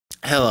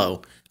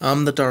Hello,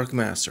 I'm the Dark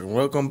Master, and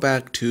welcome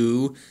back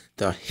to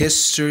the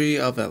history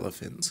of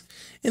elephants.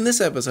 In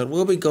this episode,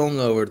 we'll be going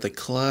over the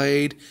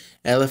clade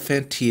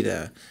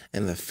Elephantidae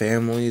and the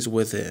families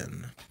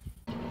within.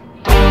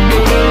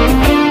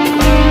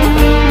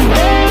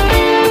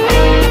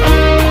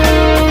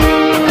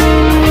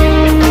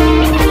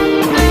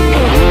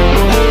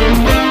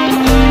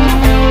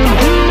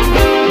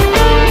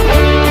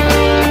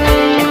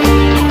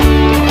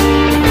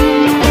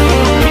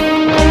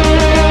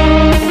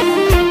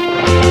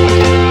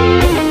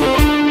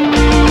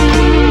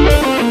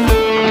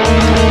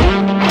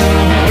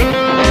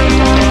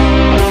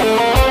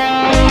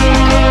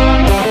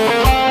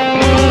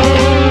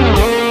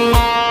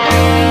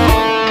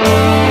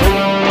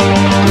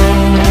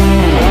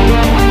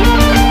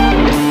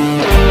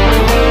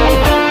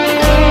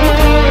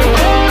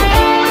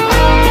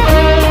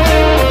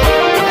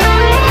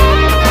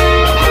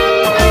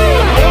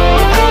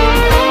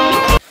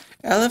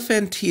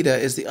 Elephantidae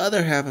is the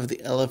other half of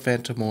the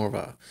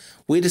Elephantomorpha.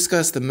 We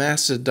discussed the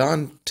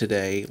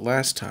Mastodontidae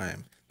last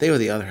time. They were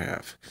the other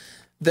half.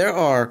 There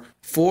are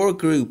four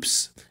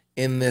groups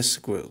in this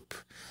group: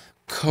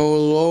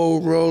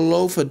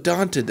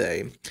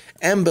 Choerolophodontinae,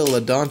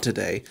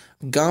 Amebelodontidae,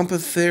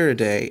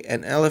 Gomphotheres,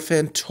 and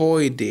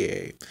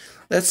Elephantoideae.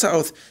 Let's start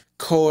with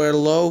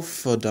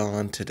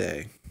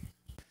Choerolophodontidae.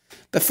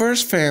 The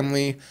first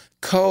family,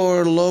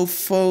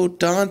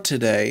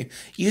 Choerolophodontidae,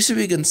 used to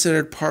be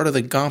considered part of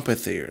the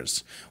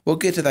Gomphotheres. We'll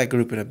get to that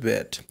group in a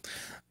bit.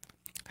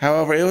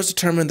 However, it was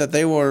determined that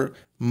they were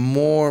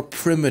more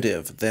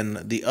primitive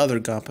than the other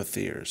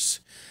Gomphotheres.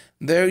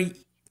 There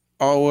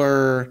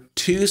are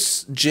two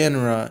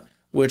genera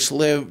which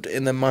lived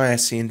in the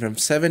Miocene from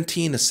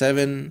 17 to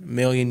 7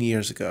 million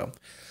years ago.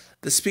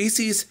 The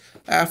species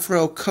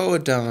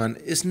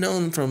Afrocoodon is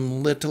known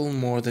from little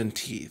more than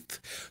teeth,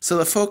 so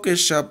the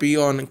focus shall be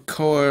on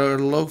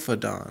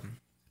Choerolophodon.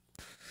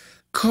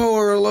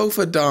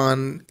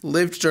 Choerolophodon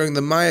lived during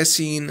the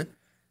Miocene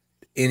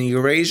in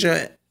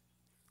Eurasia.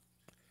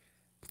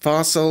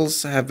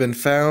 Fossils have been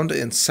found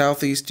in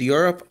Southeast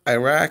Europe,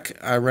 Iraq,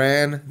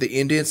 Iran, the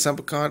Indian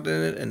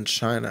subcontinent, and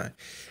China.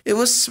 It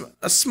was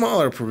a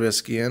smaller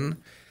proboscidean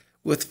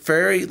with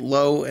very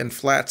low and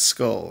flat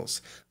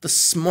skulls. The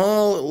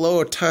small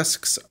lower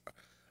tusks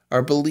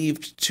are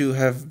believed to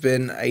have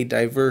been a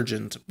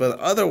divergent, but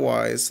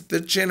otherwise,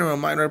 the genera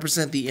might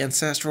represent the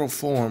ancestral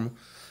form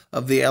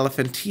of the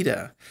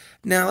Elephantidae.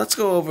 Now let's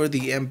go over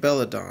the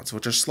Amebelodonts,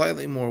 which are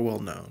slightly more well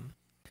known.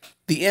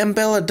 The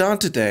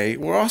Amebelodontidae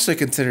were also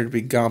considered to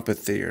be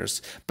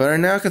Gomphotheres, but are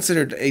now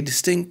considered a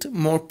distinct,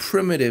 more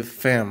primitive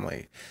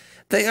family.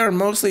 They are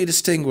mostly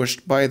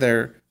distinguished by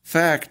their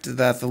fact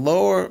that the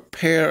lower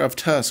pair of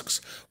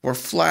tusks were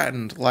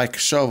flattened like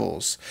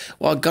shovels,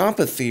 while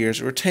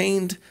Gomphotheres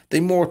retained the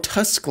more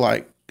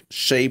tusk-like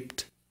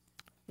shaped,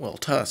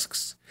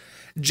 tusks.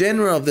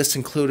 Genera of this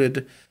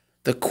included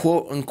the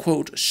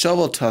quote-unquote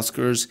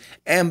shovel-tuskers,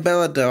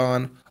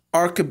 Amebelodon,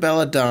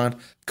 Archibelodon,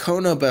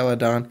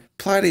 Conobelodon,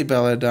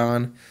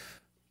 Platybelodon,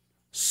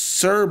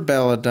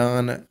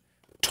 Cerbelodon,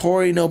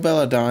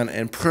 Taurinobelodon,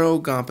 and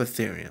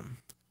Progomphotherium.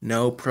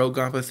 No,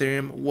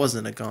 Progomphotherium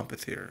wasn't a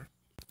Gomphotherium.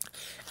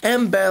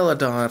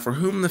 Amebelodon, for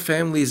whom the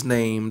family is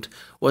named,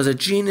 was a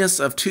genus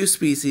of two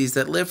species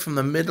that lived from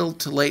the middle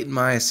to late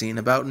Miocene,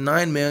 about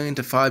 9 million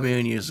to 5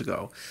 million years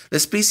ago. The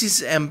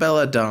species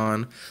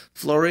Amebelodon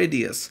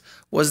florideus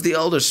was the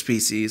older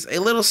species, a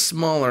little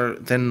smaller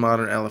than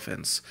modern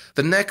elephants.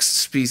 The next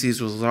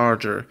species was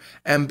larger,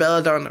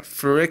 Amebelodon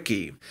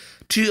Shi-Qi.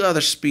 Two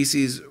other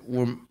species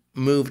were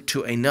moved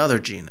to another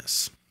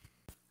genus.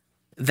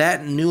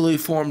 That newly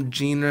formed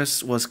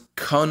genus was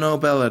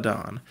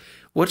Conobelodon,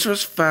 which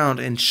was found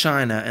in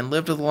China and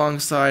lived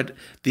alongside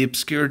the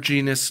obscure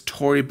genus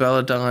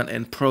Taurinobelodon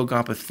and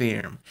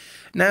Progomphotherium.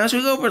 Now, as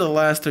we go over the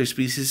last three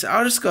species,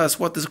 I'll discuss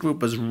what this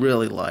group is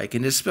really like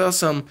and dispel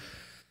some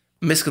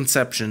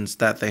misconceptions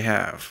that they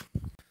have.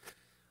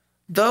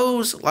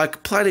 Those,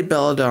 like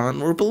Platybelodon,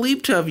 were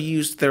believed to have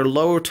used their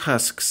lower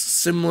tusks,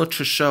 similar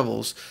to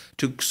shovels,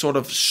 to sort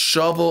of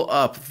shovel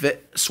up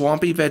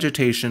swampy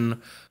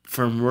vegetation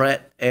from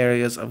wet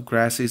areas of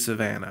grassy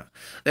savanna.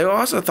 They were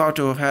also thought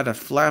to have had a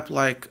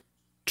flap-like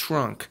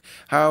trunk.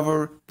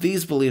 However,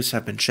 these beliefs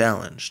have been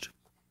challenged.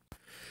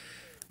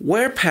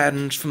 Wear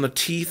patterns from the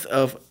teeth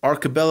of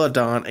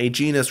Archibelodon, a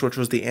genus which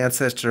was the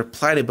ancestor of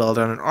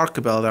Platybelodon and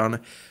Archibelodon,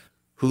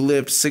 who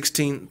lived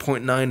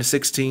 16.9 to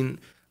 16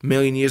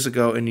 million years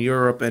ago in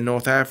Europe and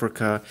North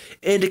Africa,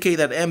 indicate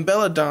that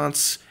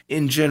Amebelodonts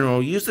in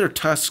general use their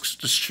tusks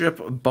to strip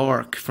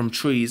bark from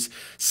trees,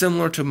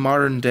 similar to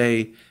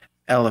modern-day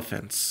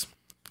elephants,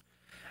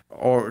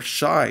 or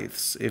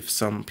scythes, if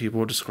some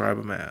people describe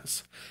them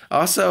as.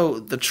 Also,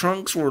 the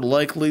trunks were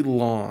likely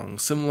long,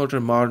 similar to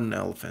modern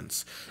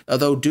elephants,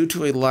 although due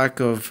to a lack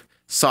of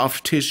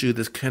soft tissue,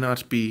 this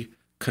cannot be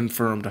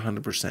confirmed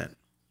 100%.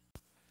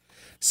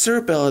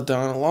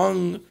 Cerbelodon,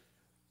 along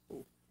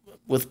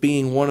with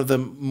being one of the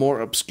more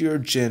obscure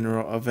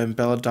genera of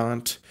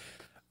Amebelodont,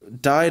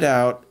 died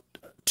out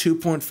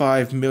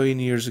 2.5 million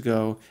years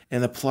ago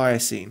in the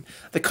Pliocene.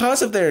 The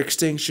cause of their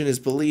extinction is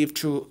believed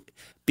to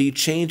be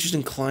changes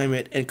in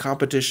climate and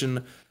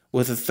competition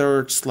with a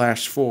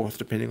third/fourth,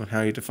 depending on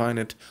how you define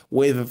it,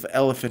 wave of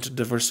elephant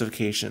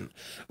diversification,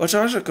 which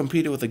also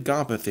competed with the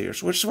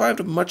Gomphotheres, which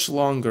survived much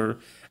longer,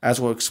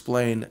 as we'll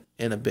explain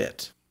in a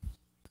bit.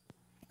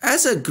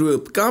 As a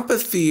group,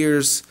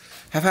 Gomphotheres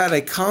have had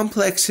a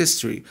complex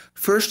history,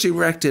 first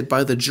erected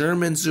by the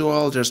German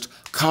zoologist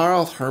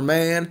Karl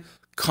Hermann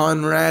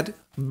Conrad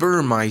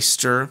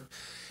Burmeister.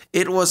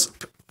 It was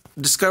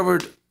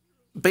discovered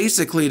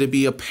basically to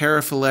be a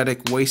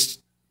paraphyletic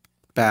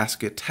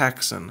wastebasket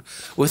taxon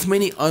with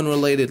many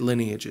unrelated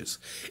lineages.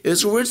 It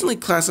was originally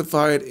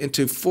classified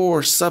into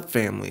 4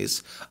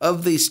 subfamilies.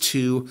 Of these,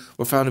 2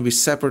 were found to be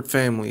separate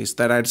families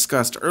that I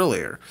discussed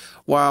earlier,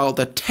 while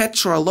the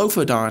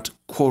tetralophodont,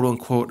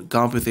 quote-unquote,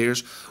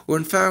 Gomphotheres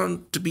were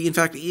found to be, in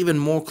fact, even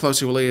more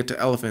closely related to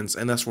elephants,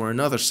 and thus were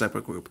another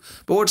separate group,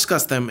 but we'll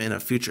discuss them in a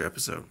future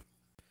episode.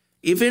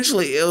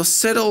 Eventually, it was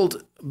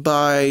settled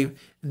by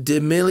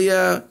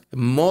D'Emilia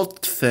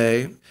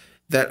Moltke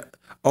that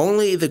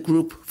only the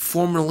group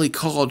formerly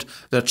called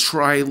the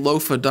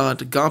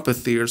Trilophodont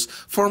Gomphotheres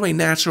form a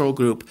natural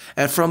group,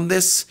 and from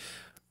this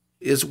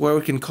is where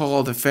we can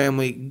call the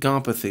family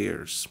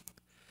Gomphotheres.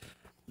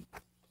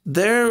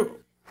 There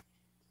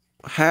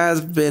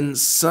has been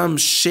some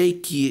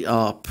shaky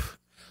up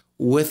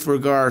with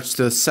regards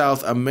to the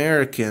South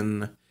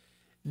American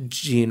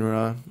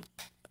genera,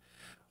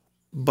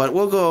 but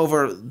we'll go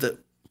over the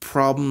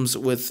problems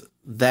with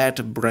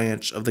that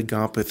branch of the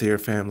Gomphothera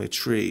family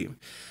tree.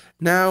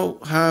 Now,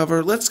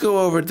 however, let's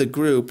go over the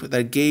group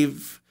that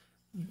gave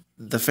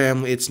the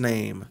family its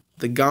name,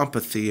 the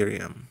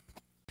Gomphotherium.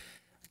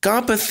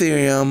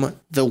 Gomphotherium,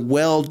 the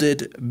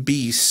welded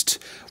beast,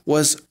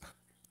 was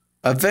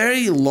a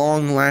very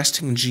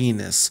long-lasting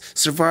genus,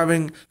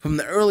 surviving from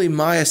the early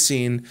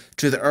Miocene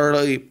to the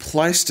early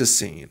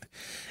Pleistocene.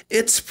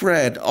 It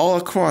spread all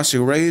across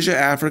Eurasia,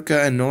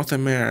 Africa, and North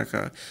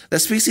America. The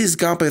species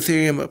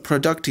Gomphotherium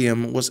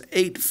productium was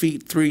 8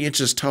 feet 3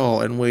 inches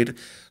tall and weighed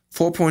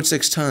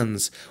 4.6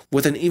 tons,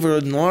 with an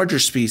even larger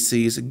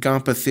species,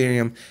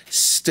 Gomphotherium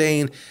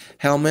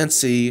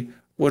steinhelmensi,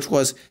 which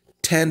was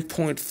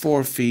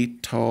 10.4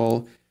 feet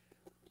tall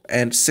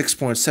and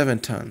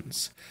 6.7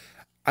 tons.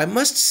 I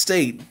must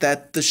state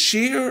that the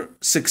sheer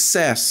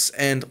success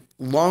and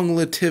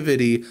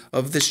longevity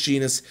of this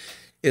genus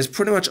is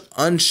pretty much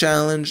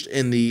unchallenged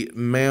in the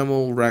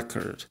mammal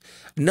record.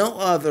 No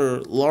other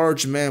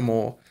large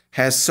mammal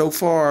has so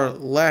far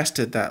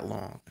lasted that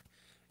long.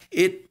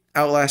 It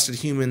outlasted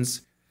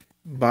humans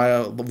by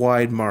a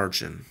wide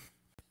margin.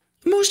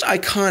 The most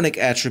iconic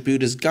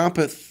attribute is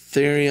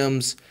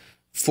Gomphotherium's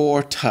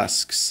 4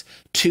 tusks,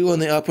 2 on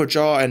the upper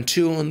jaw and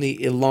 2 on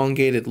the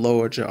elongated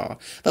lower jaw.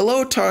 The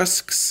lower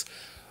tusks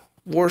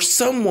were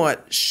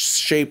somewhat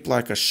shaped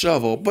like a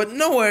shovel, but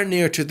nowhere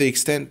near to the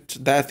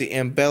extent that the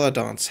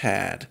Amebelodonts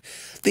had.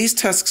 These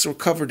tusks were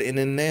covered in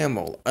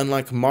enamel,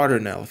 unlike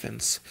modern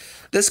elephants.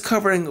 This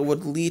covering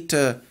would lead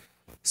to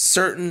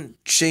certain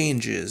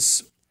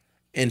changes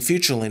in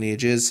future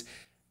lineages,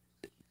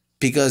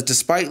 because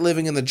despite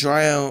living in the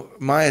dry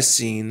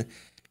Miocene,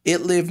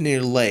 it lived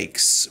near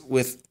lakes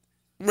with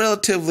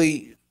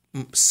relatively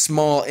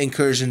small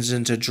incursions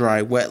into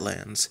dry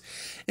wetlands.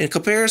 In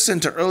comparison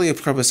to earlier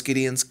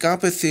proboscideans,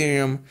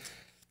 Gomphotherium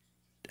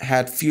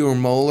had fewer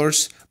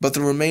molars, but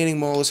the remaining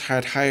molars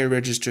had higher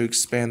ridges to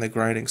expand the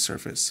grinding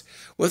surface.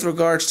 With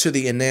regards to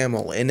the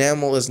enamel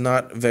is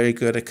not very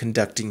good at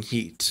conducting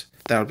heat.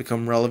 That will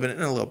become relevant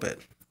in a little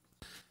bit.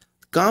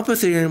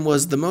 Gomphotherium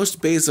was the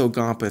most basal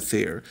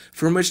Gomphothere,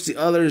 from which the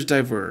others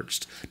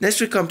diverged. Next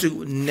we come to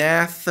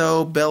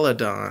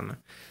Gnathobeladon,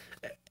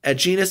 a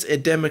genus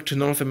endemic to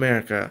North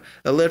America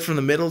that lived from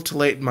the middle to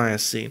late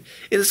Miocene.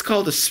 It is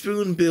called a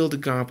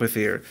spoon-billed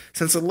Gomphothera,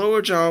 since the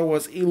lower jaw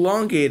was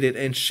elongated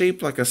and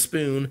shaped like a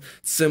spoon,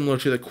 similar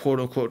to the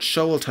quote-unquote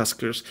shovel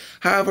tuskers.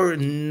 However,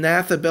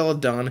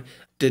 Gnathobeladon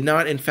did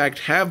not in fact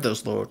have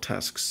those lower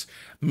tusks,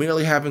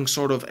 merely having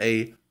sort of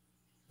a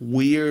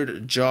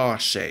weird jaw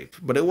shape,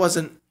 but it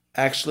wasn't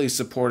actually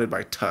supported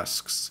by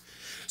tusks,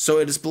 so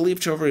it is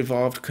believed to have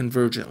evolved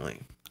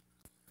convergently.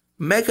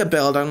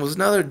 Megabelodon was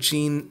another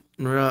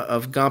genera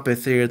of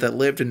Gomphothera that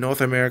lived in North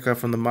America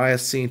from the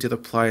Miocene to the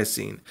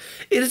Pliocene.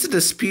 It is a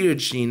disputed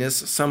genus.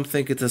 Some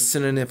think it's a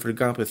synonym for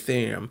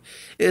Gomphotherium.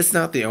 It is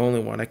not the only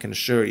one, I can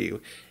assure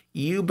you.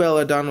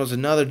 Eubelodon was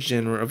another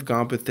genera of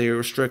Gomphothera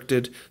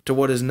restricted to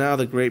what is now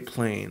the Great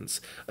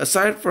Plains.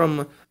 Aside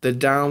from the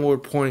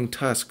downward pointing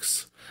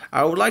tusks,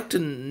 I would like to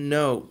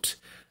note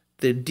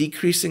the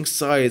decreasing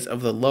size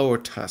of the lower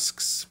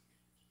tusks.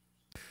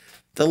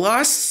 The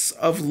loss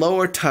of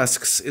lower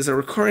tusks is a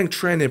recurring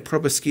trend in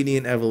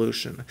proboscidean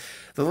evolution.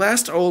 The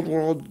last Old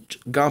World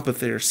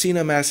Gomphothera,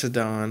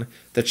 Cenomastodon,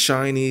 the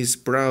Chinese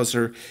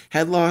browser,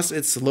 had lost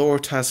its lower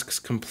tusks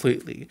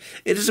completely.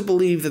 It is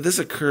believed that this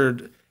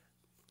occurred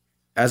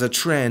as a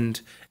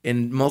trend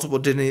in multiple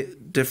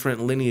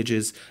different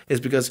lineages is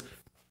because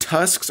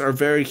tusks are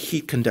very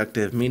heat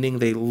conductive, meaning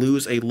they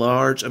lose a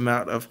large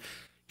amount of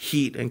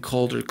heat and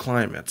colder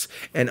climates,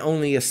 and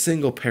only a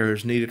single pair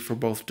is needed for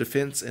both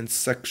defense and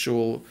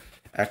sexual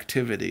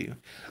activity.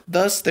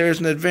 Thus, there is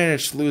an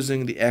advantage to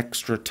losing the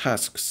extra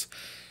tusks.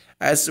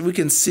 As we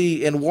can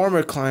see, in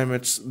warmer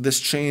climates, this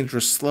change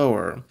was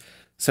slower,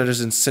 such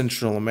as in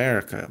Central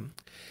America,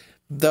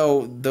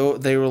 though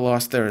they were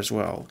lost there as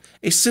well.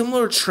 A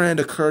similar trend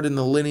occurred in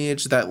the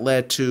lineage that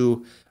led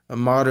to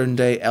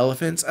modern-day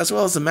elephants, as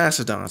well as the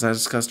mastodons, as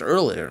discussed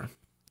earlier.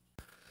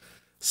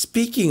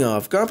 Speaking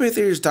of,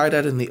 gompotheres died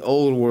out in the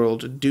Old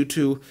World due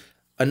to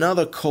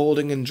another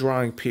colding and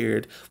drying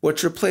period,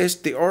 which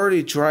replaced the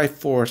already dry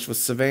forest with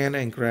savanna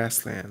and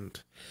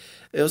grassland.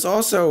 It was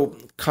also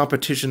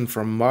competition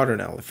from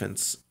modern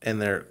elephants and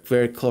their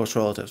very close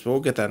relatives, but we'll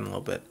get that in a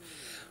little bit.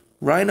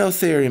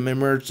 Rhinotherium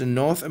emerged in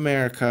North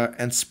America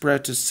and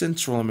spread to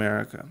Central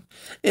America.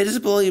 It is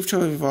believed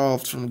to have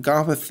evolved from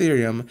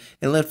Gomphotherium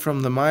and lived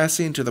from the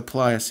Miocene to the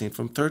Pliocene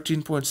from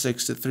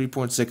 13.6 to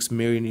 3.6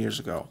 million years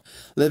ago,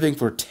 living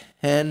for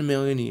 10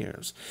 million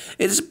years.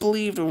 It is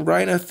believed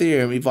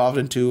Rhinotherium evolved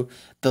into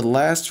the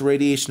last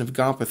radiation of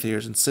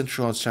Gomphotheres in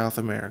Central and South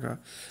America.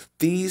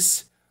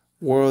 These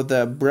were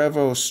the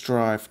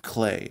Brevostriped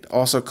clade,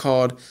 also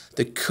called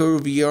the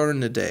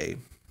Cuvieridae.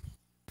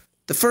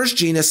 The first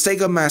genus,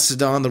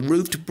 Stegomastodon, the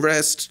roofed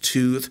breast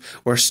tooth,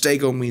 where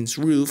stego means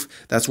roof,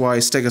 that's why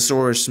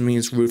Stegosaurus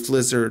means roofed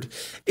lizard.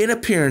 In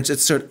appearance, it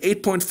stood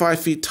 8.5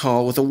 feet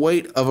tall with a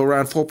weight of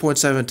around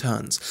 4.7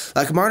 tons.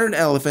 Like modern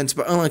elephants,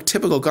 but unlike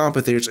typical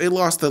Gomphotheres, it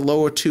lost the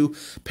lower two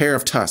pair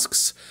of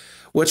tusks,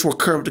 which were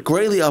curved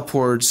greatly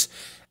upwards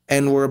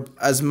and were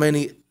as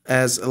many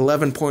as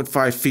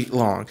 11.5 feet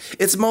long.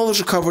 Its molars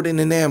were covered in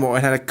enamel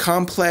and had a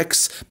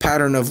complex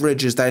pattern of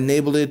ridges that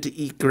enabled it to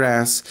eat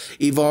grass,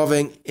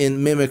 evolving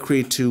in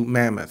mimicry to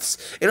mammoths.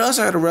 It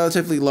also had a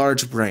relatively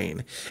large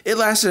brain. It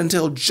lasted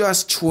until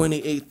just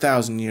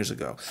 28,000 years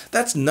ago.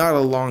 That's not a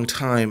long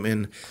time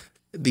in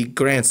the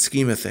grand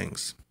scheme of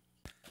things.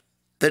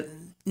 The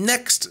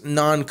next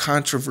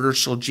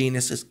non-controversial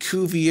genus is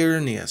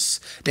Cuvieridae,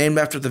 named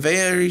after the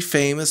very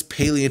famous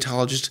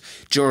paleontologist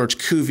George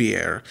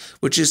Cuvier,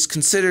 which is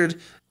considered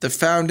the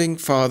founding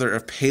father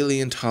of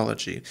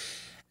paleontology,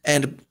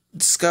 and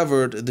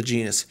discovered the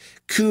genus.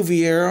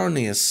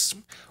 Cuvieridae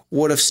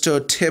would have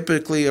stood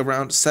typically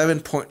around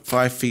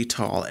 7.5 feet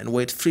tall and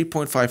weighed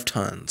 3.5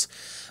 tons,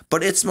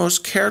 but its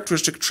most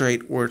characteristic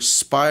trait were its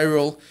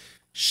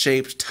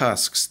spiral-shaped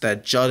tusks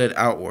that jutted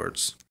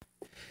outwards.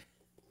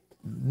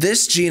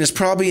 This genus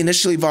probably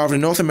initially evolved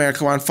in North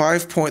America around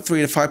 5.3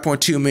 to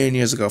 5.2 million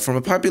years ago from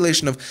a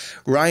population of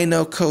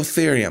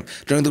Rhinocotherium.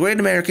 During the Great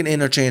American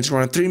Interchange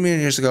around 3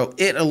 million years ago,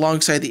 it,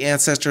 alongside the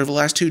ancestor of the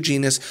last two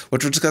genus,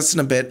 which we'll discuss in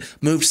a bit,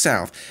 moved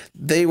south.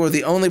 They were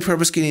the only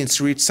proboscideans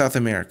to reach South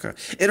America.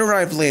 It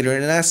arrived later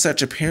and as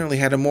such apparently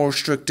had a more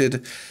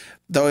restricted,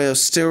 though it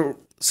was still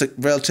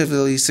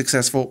relatively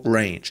successful,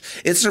 range.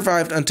 It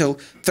survived until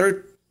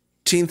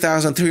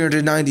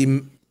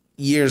 13,390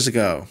 years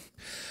ago,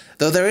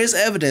 though there is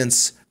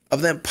evidence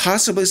of them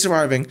possibly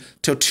surviving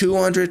till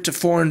 200 to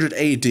 400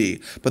 AD,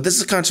 but this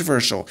is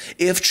controversial.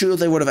 If true,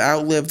 they would have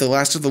outlived the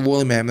last of the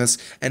woolly mammoths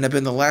and have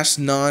been the last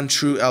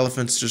non-true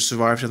elephants to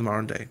survive to the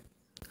modern day.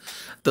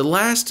 The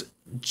last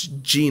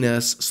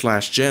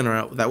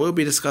genus/genera that we'll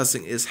be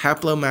discussing is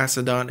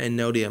Haplomastodon and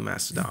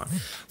Nodiomastodon.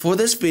 For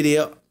this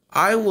video,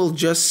 I will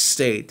just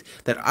state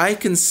that I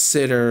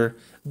consider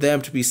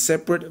them to be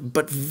separate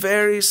but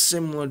very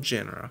similar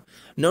genera.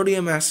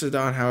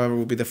 Nodiomastodon, however,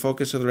 will be the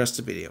focus of the rest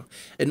of the video.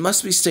 It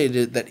must be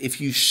stated that if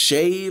you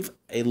shave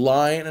a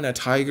lion and a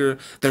tiger,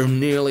 they're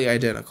nearly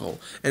identical,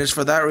 and it's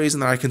for that reason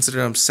that I consider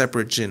them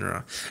separate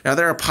genera. Now,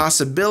 there are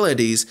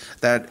possibilities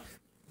that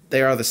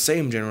they are the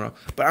same genera,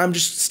 but I'm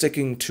just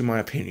sticking to my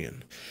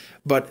opinion.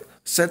 But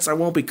since I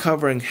won't be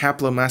covering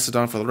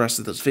Haplomastodon for the rest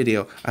of this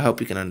video, I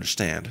hope you can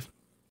understand.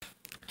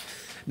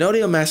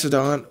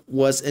 Nodiomastodon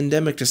was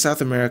endemic to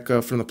South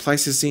America from the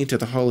Pleistocene to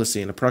the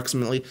Holocene,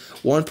 approximately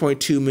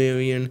 1.2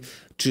 million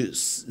to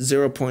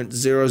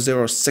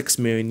 0.006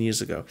 million years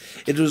ago.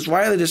 It was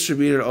widely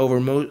distributed over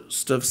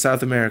most of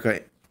South America,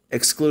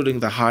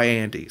 excluding the high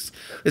Andes.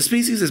 The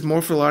species is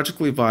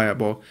morphologically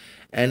viable,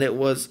 and it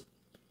was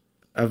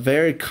a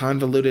very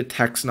convoluted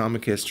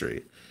taxonomic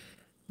history,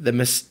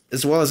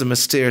 as well as a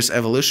mysterious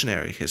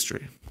evolutionary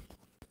history.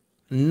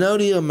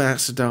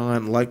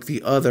 Nodiomastodon, like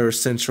the other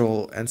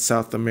Central and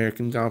South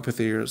American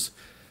Gomphotheres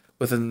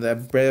within the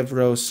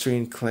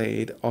Brevostriped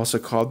clade, also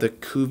called the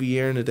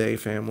Cuvieridae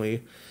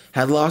family,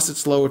 had lost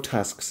its lower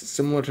tusks,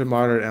 similar to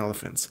modern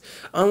elephants.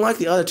 Unlike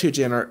the other two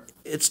genera,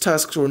 its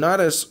tusks were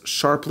not as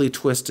sharply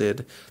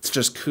twisted, such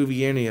as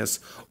Cuvieridae,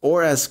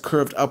 or as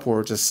curved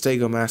upwards as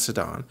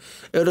Stegomastodon.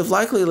 It would have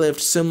likely lived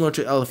similar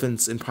to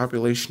elephants in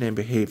population and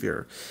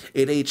behavior.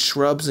 It ate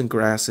shrubs and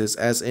grasses,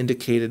 as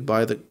indicated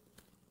by the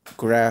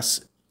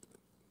grass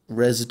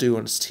residue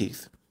on its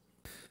teeth.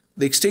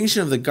 The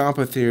extinction of the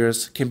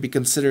Gomphotheres can be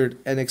considered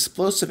an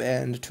explosive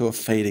end to a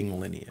fading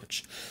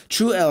lineage.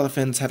 True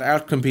elephants had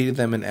outcompeted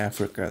them in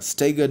Africa,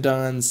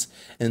 stegodons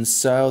in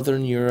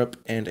southern Europe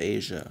and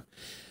Asia.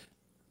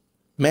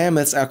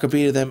 Mammoths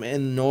outcompeted them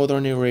in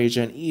northern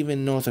Eurasia and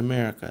even North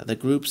America, the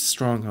group's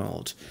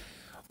stronghold.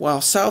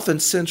 While South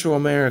and Central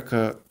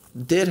America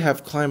did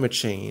have climate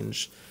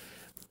change,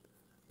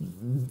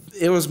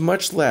 it was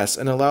much less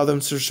and allowed them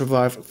to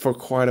survive for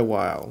quite a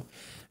while.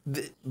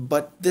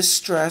 But this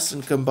stress,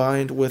 and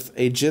combined with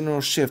a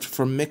general shift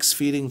from mixed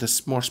feeding to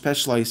more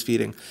specialized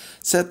feeding,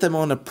 set them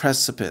on a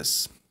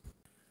precipice.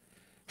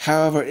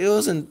 However, it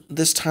was in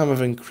this time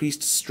of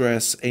increased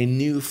stress a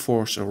new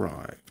force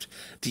arrived.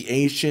 The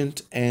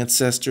ancient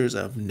ancestors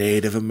of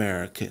Native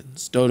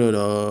Americans.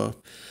 All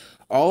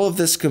of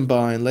this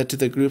combined led to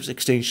the group's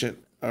extinction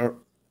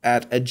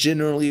at a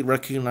generally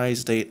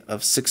recognized date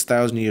of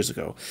 6,000 years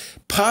ago,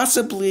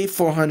 possibly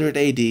 400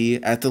 AD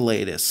at the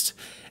latest,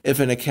 if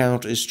an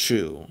account is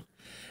true.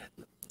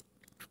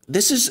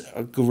 This is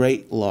a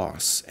great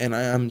loss, and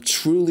I am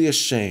truly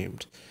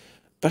ashamed.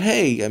 But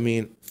hey,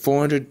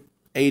 400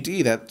 AD,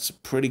 that's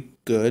pretty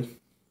good.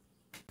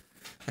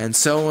 And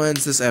so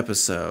ends this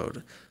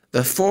episode.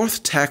 The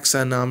fourth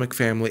taxonomic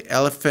family,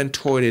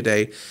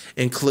 Elephantoididae,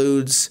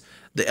 includes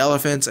the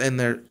elephants and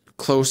their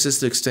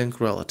closest extinct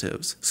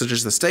relatives, such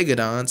as the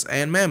stegodons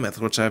and mammoths,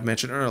 which I've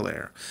mentioned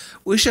earlier.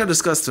 We shall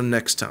discuss them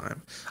next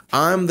time.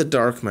 I'm the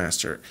Dark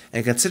Master,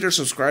 and consider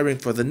subscribing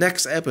for the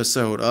next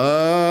episode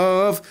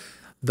of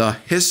The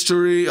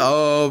History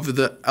of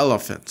the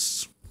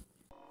Elephants.